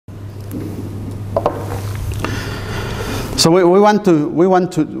So we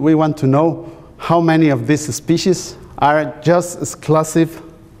want to know how many of these species are just exclusive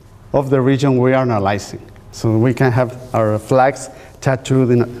of the region we are analyzing. So we can have our flags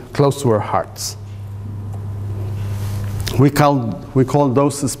tattooed close to our hearts. We call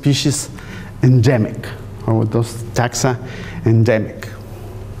those species endemic, or those taxa endemic.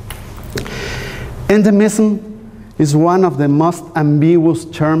 Endemism is one of the most ambiguous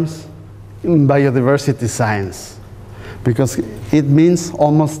terms in biodiversity science, because it means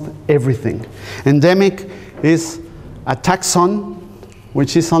almost everything. Endemic is a taxon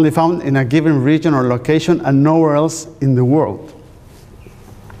which is only found in a given region or location and nowhere else in the world.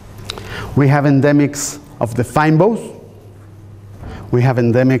 We have endemics of the fynbos. We have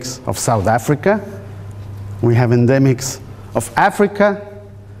endemics of South Africa. We have endemics of Africa.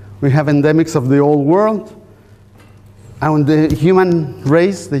 We have endemics of the old world. And the human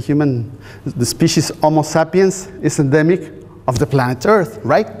race, the species Homo sapiens is endemic of the planet Earth,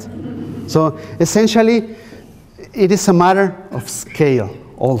 right? So essentially, it is a matter of scale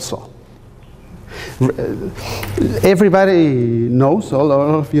also. Everybody knows, all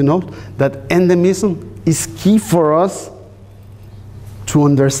of you know, that endemism is key for us to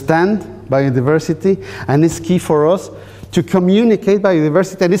understand biodiversity, and it's key for us to communicate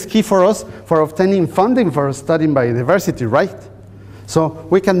biodiversity, and it's key for us for obtaining funding for studying biodiversity, right? So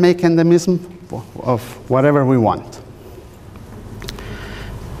we can make endemism of whatever we want.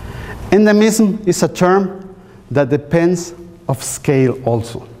 Endemism is a term that depends of scale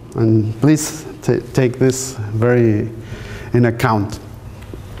also, and please take this very in account.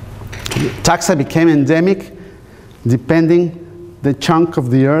 Taxa became endemic depending the chunk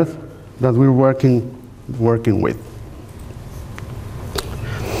of the earth that we're working with.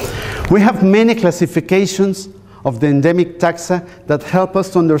 We have many classifications of the endemic taxa that help us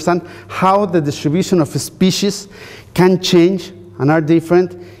to understand how the distribution of species can change and are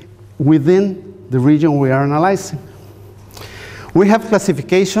different within the region we are analyzing. We have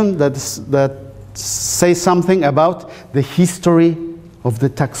classification that say something about the history of the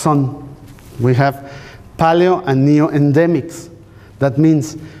taxon. We have paleo and neo-endemics. That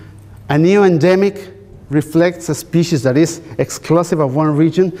means a neo-endemic reflects a species that is exclusive of one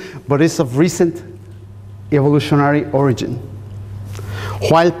region, but is of recent evolutionary origin.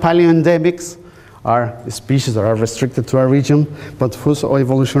 While paleoendemics are species that are restricted to a region, but whose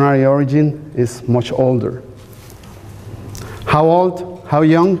evolutionary origin is much older. How old? How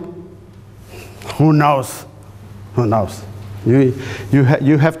young? Who knows? Who knows?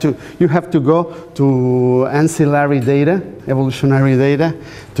 You have to go to ancillary data, evolutionary data,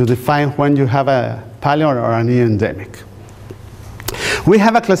 to define when you have a paleo or a neo-endemic. We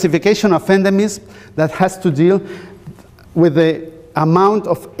have a classification of endemism that has to deal with the amount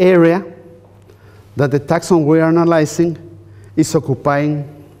of area that the taxon we are analyzing is occupying.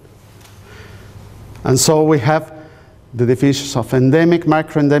 And so we have the definitions of endemic,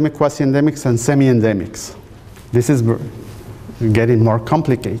 microendemic, quasi-endemics, and semi-endemics. This is getting more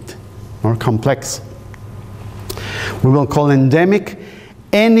complicated, more complex. We will call endemic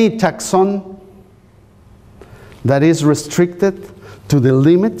any taxon that is restricted to the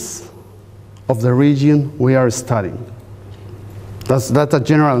limits of the region we are studying. That's a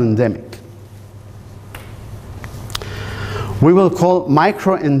general endemic. We will call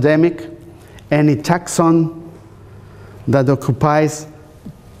microendemic any taxon that occupies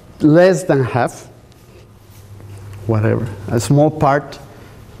less than half, whatever, a small part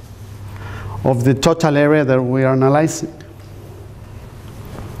of the total area that we are analyzing.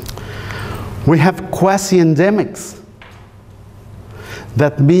 We have quasi-endemics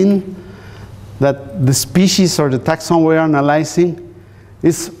that mean that the species or the taxon we are analyzing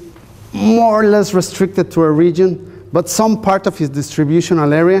is more or less restricted to a region, but some part of its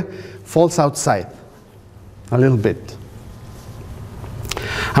distributional area falls outside a little bit.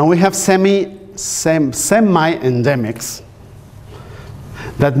 And we have semi-endemics.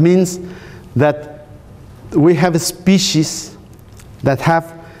 That means that we have species that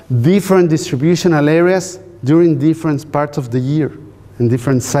have different distributional areas during different parts of the year, in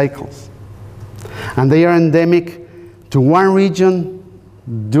different cycles. And they are endemic to one region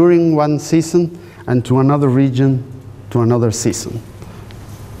during one season and to another region to another season.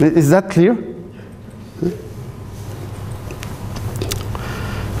 Is that clear?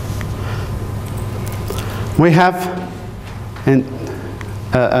 We have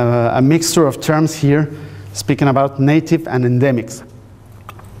a mixture of terms here speaking about native and endemics.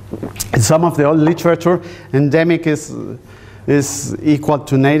 In some of the old literature, endemic is equal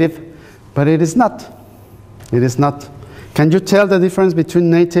to native, but it is not. It is not. Can you tell the difference between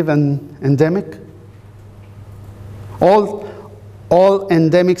native and endemic? All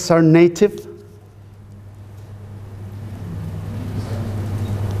endemics are native.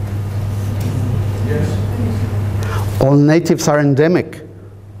 Yes. All natives are endemic.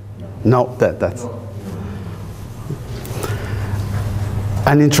 No, that's.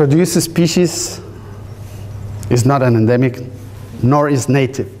 An introduced species is not an endemic, nor is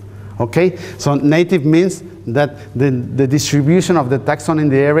native. Okay? So native means that the distribution of the taxon in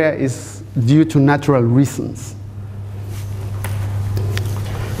the area is due to natural reasons.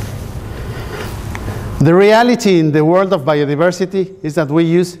 The reality in the world of biodiversity is that we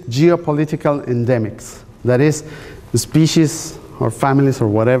use geopolitical endemics. That is, the species or families or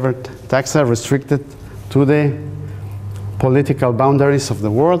whatever taxa restricted to the political boundaries of the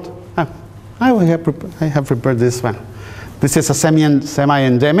world. I have prepared this one. This is a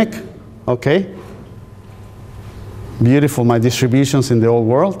semi-endemic, okay? Beautiful, my distributions in the old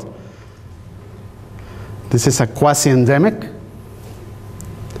world. This is a quasi-endemic.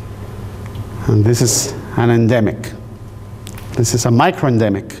 And this is an endemic. This is a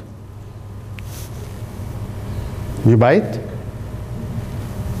micro-endemic. You buy it?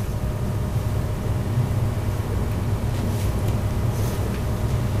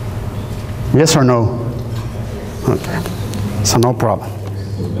 Yes or no? Okay, so no problem.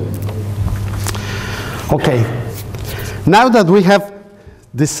 Okay, now that we have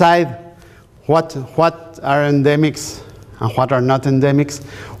decided what are endemics and what are not endemics,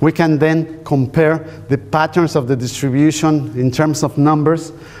 we can then compare the patterns of the distribution in terms of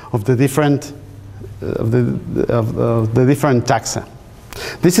numbers of the different different taxa.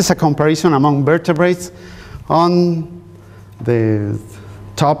 This is a comparison among vertebrates on the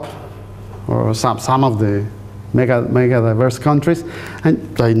top or some of the mega diverse countries, and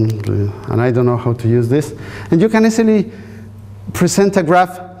I don't know how to use this. And you can easily present a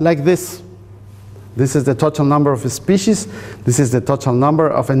graph like this. This is the total number of species. This is the total number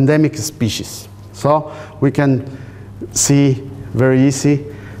of endemic species. So we can see very easy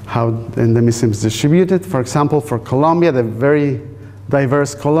how endemism is distributed. For example, for Colombia, the very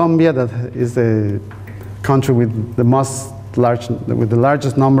diverse Colombia, that is the country with the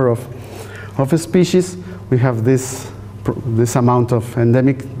largest number of species, we have this amount of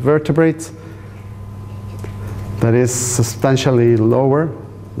endemic vertebrates that is substantially lower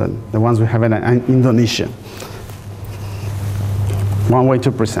than the ones we have in Indonesia. One way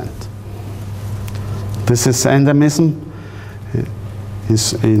to present. This is endemism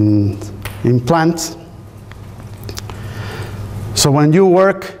in plants. So when you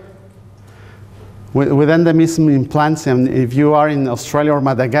work with endemism in plants, and if you are in Australia or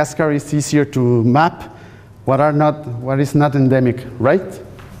Madagascar, it's easier to map what is not endemic, right?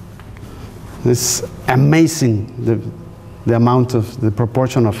 It's amazing the amount of the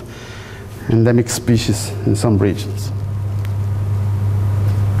proportion of endemic species in some regions.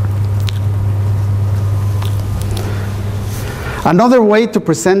 Another way to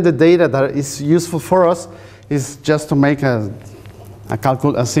present the data that is useful for us is just to make a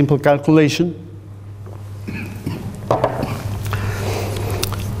simple calculation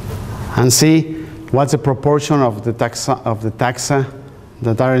and see what's the proportion of the taxa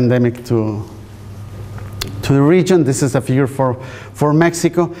that are endemic to the region. This is a figure for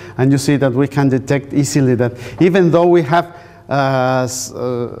Mexico, and you see that we can detect easily that even though we have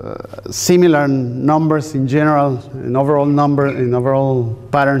similar numbers in general, in overall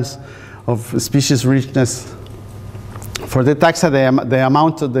patterns of species richness, for the taxa,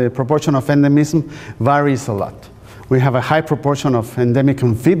 the proportion of endemism varies a lot. We have a high proportion of endemic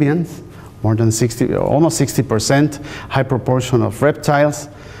amphibians, more than 60, almost 60%, high proportion of reptiles,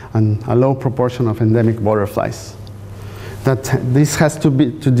 and a low proportion of endemic butterflies. This has to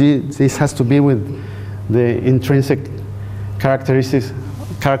be with the intrinsic characteristics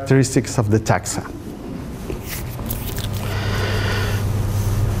of the taxa.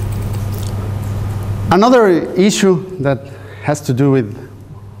 Another issue that has to do with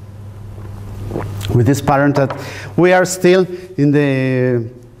this pattern, that we are still in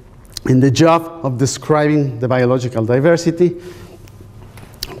the job of describing the biological diversity.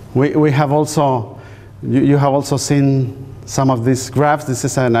 We have also, you have also seen some of these graphs. This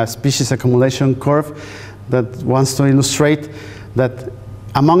is a species accumulation curve that wants to illustrate that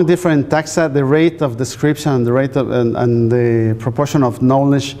among different taxa, the rate of description and the rate of, and the proportion of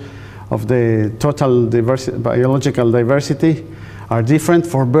knowledge of the total biological diversity are different.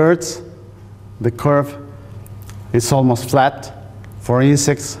 For birds, the curve is almost flat. For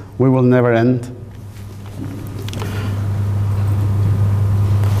insects, we will never end.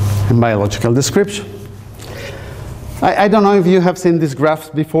 In biological description. I don't know if you have seen these graphs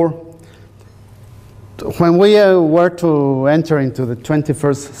before. When we were to enter into the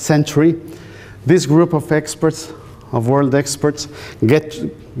 21st century, this group of experts, of world experts,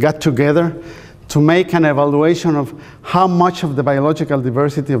 got together to make an evaluation of how much of the biological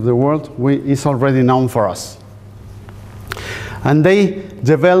diversity of the world is already known for us. And they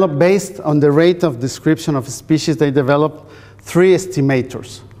developed, based on the rate of description of species, they developed 3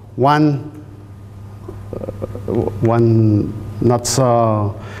 estimators. One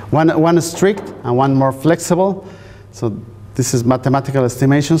strict and one more flexible. So this is mathematical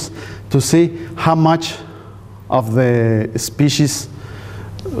estimations to see how much of the species,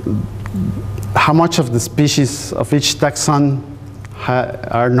 of each taxon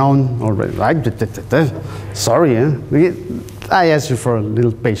are known already. Sorry, I asked you for a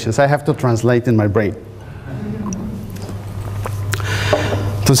little patience. I have to translate in my brain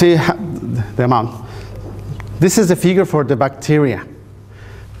to see the amount. This is the figure for the bacteria.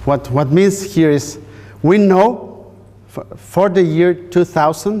 What means here is we know for the year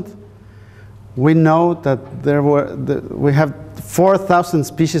 2000, we know that we have 4,000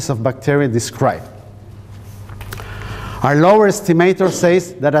 species of bacteria described. Our lower estimator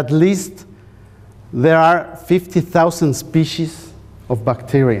says that at least there are 50,000 species of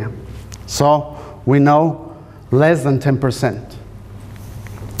bacteria. So we know less than 10%.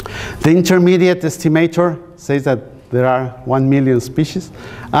 The intermediate estimator says that there are 1 million species,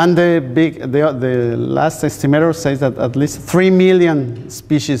 and the last estimator says that at least 3 million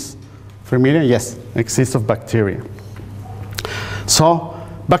species, 3 million, yes, exist of bacteria. So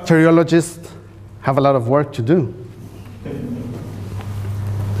bacteriologists have a lot of work to do.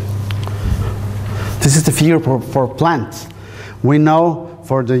 This is the figure for plants. We know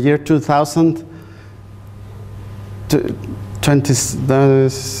for the year 2000,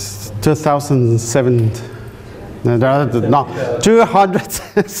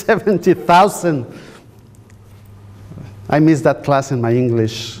 270,000. I missed that class in my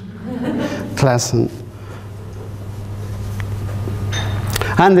English class. And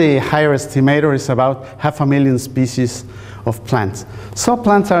the higher estimator is about 500,000 species of plants. So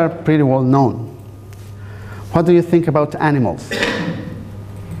plants are pretty well known. What do you think about animals?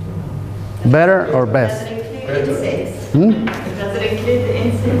 Better or best? Does it include insects? Does it include the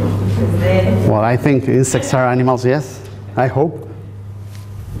insects? Well, I think insects are animals, yes. I hope.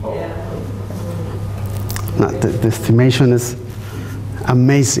 Yeah. No, the estimation is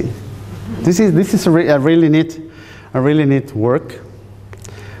amazing. This is a really neat work.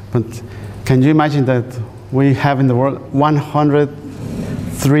 But can you imagine that we have in the world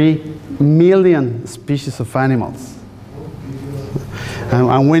 103 million species of animals,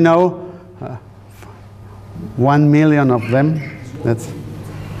 and we know 1 million of them. That's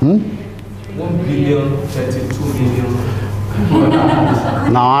 1,032 million.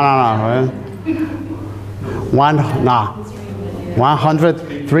 No.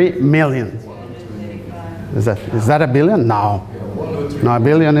 103 million. Is that a billion? No. No, a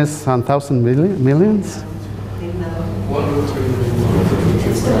billion is 1,000 millions.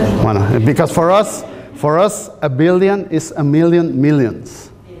 Because for us, a billion is a million millions.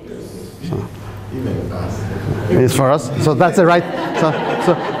 So, it's for us. So that's the right.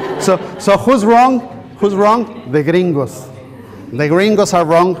 So who's wrong? Who's wrong? The gringos. The gringos are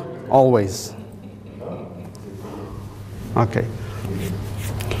wrong always. Okay.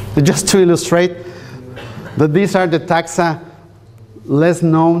 Just to illustrate that these are the taxa less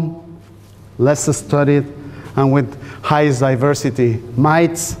known, less studied, and with highest diversity.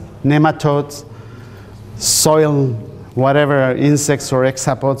 Mites, nematodes, soil, whatever insects or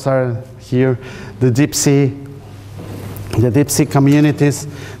hexapods are here, the deep sea communities.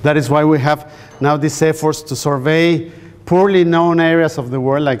 That is why we have now these efforts to survey poorly known areas of the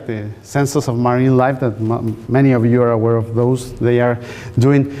world, like the Census of Marine Life, that many of you are aware of those. They are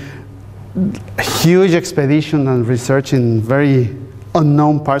doing huge expedition and research in very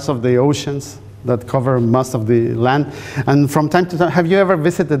unknown parts of the oceans that cover most of the land. And from time to time, have you ever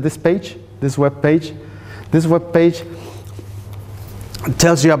visited this page, this web page? This web page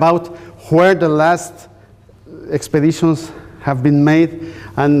tells you about where the last expeditions have been made,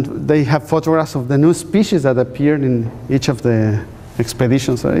 and they have photographs of the new species that appeared in each of the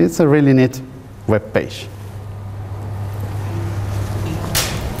expeditions. So it's a really neat web page.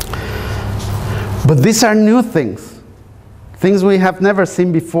 But these are new things we have never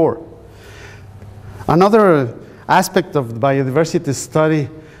seen before. Another aspect of the biodiversity study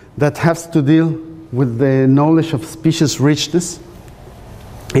that has to deal with the knowledge of species richness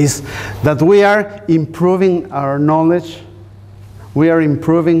is that we are improving our knowledge. We are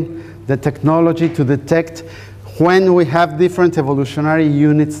improving the technology to detect when we have different evolutionary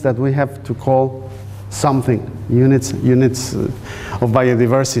units that we have to call something, units of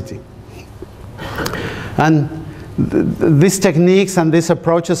biodiversity. And these techniques and these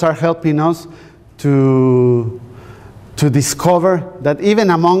approaches are helping us to discover that even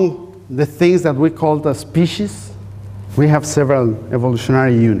among the things that we call the species, we have several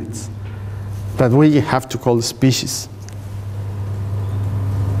evolutionary units that we have to call species.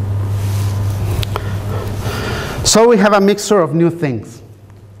 So we have a mixture of new things,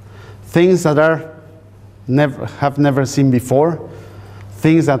 things that have never seen before,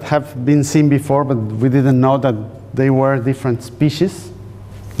 things that have been seen before, but we didn't know that they were different species.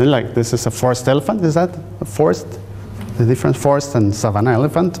 Like this is a forest elephant, is that a forest? The different forest and savanna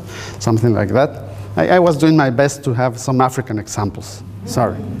elephant, something like that. I was doing my best to have some African examples,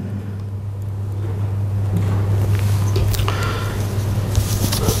 sorry.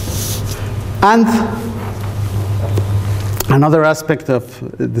 And another aspect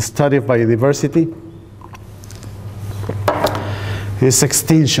of the study of biodiversity is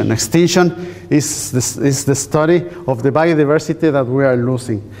extinction. Extinction is the study of the biodiversity that we are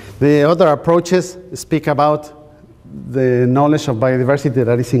losing. The other approaches speak about the knowledge of biodiversity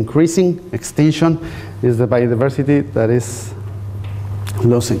that is increasing. Extinction is the biodiversity that is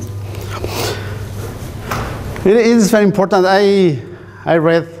losing. It is very important. I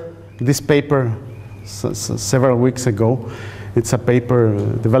read this paper several weeks ago. It's a paper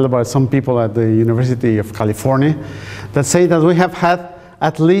developed by some people at the University of California that say that we have had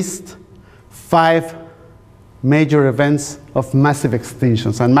at least 5 major events of massive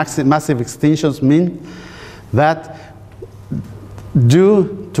extinctions. And massive extinctions mean that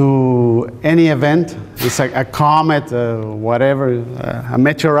due to any event, it's a comet, whatever, a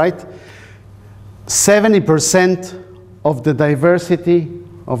meteorite, 70% of the diversity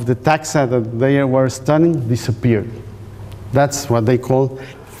of the taxa that they were studying disappeared. That's what they call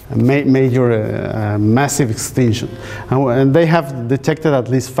a major massive extinction. And they have detected at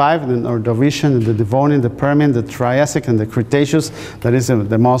least 5, the Ordovician, the Devonian, the Permian, the Triassic, and the Cretaceous. That is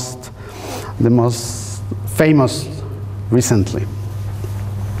the most famous recently.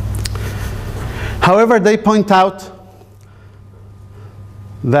 However, they point out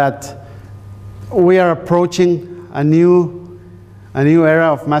that we are approaching a new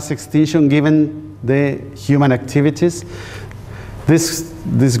era of mass extinction given the human activities.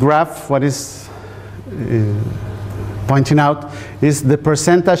 This graph, what is pointing out, is the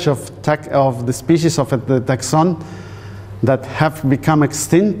percentage of the species of the taxon that have become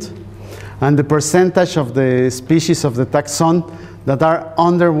extinct, and the percentage of the species of the taxon that are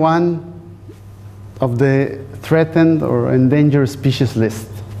under one of the threatened or endangered species list.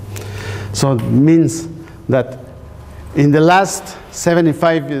 So it means that in the last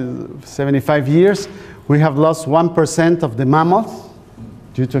 75 years, we have lost 1% of the mammals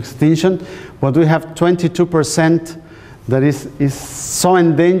due to extinction, but we have 22% that is so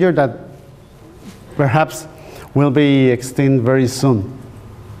endangered that perhaps will be extinct very soon.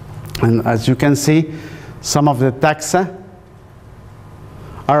 And as you can see, some of the taxa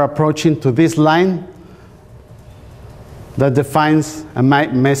are approaching to this line that defines a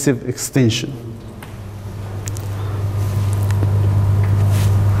massive extinction.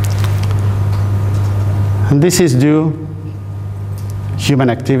 And this is due human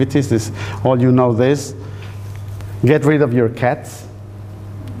activities. This, all you know this. Get rid of your cats.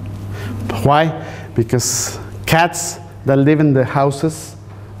 Why? Because cats that live in the houses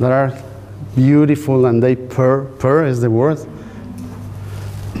that are beautiful and they purr is the word.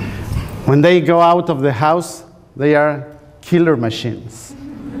 When they go out of the house, they are killer machines.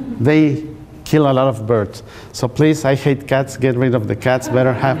 They kill a lot of birds. So please, I hate cats. Get rid of the cats.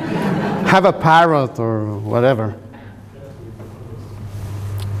 Better have a parrot or whatever.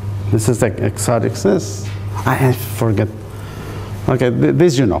 This is like exotics. This, I forget. Okay,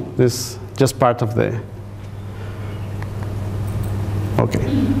 this you know. This just part of the. Okay.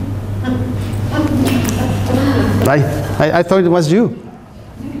 I thought it was you.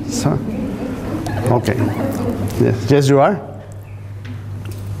 So, okay. Yes, you are.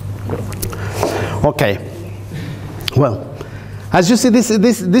 Okay. Well, as you see,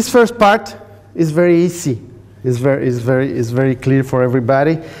 this first part is very easy. It's very clear for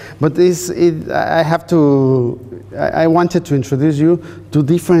everybody. But I wanted to introduce you to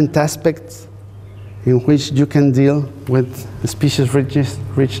different aspects in which you can deal with species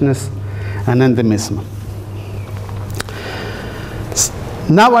richness and endemism.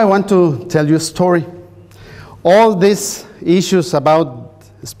 Now I want to tell you a story. All these issues about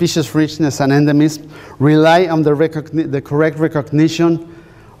species richness and endemism rely on the correct recognition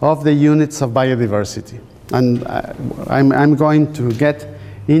of the units of biodiversity. And I'm going to get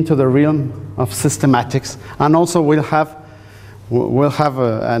into the realm of systematics, and also we'll have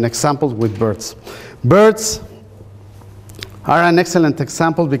an example with birds. Birds are an excellent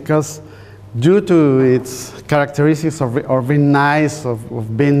example because due to its characteristics of being nice,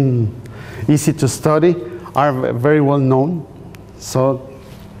 of being easy to study, are very well known. So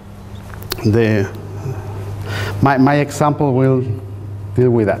my example will deal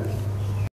with that.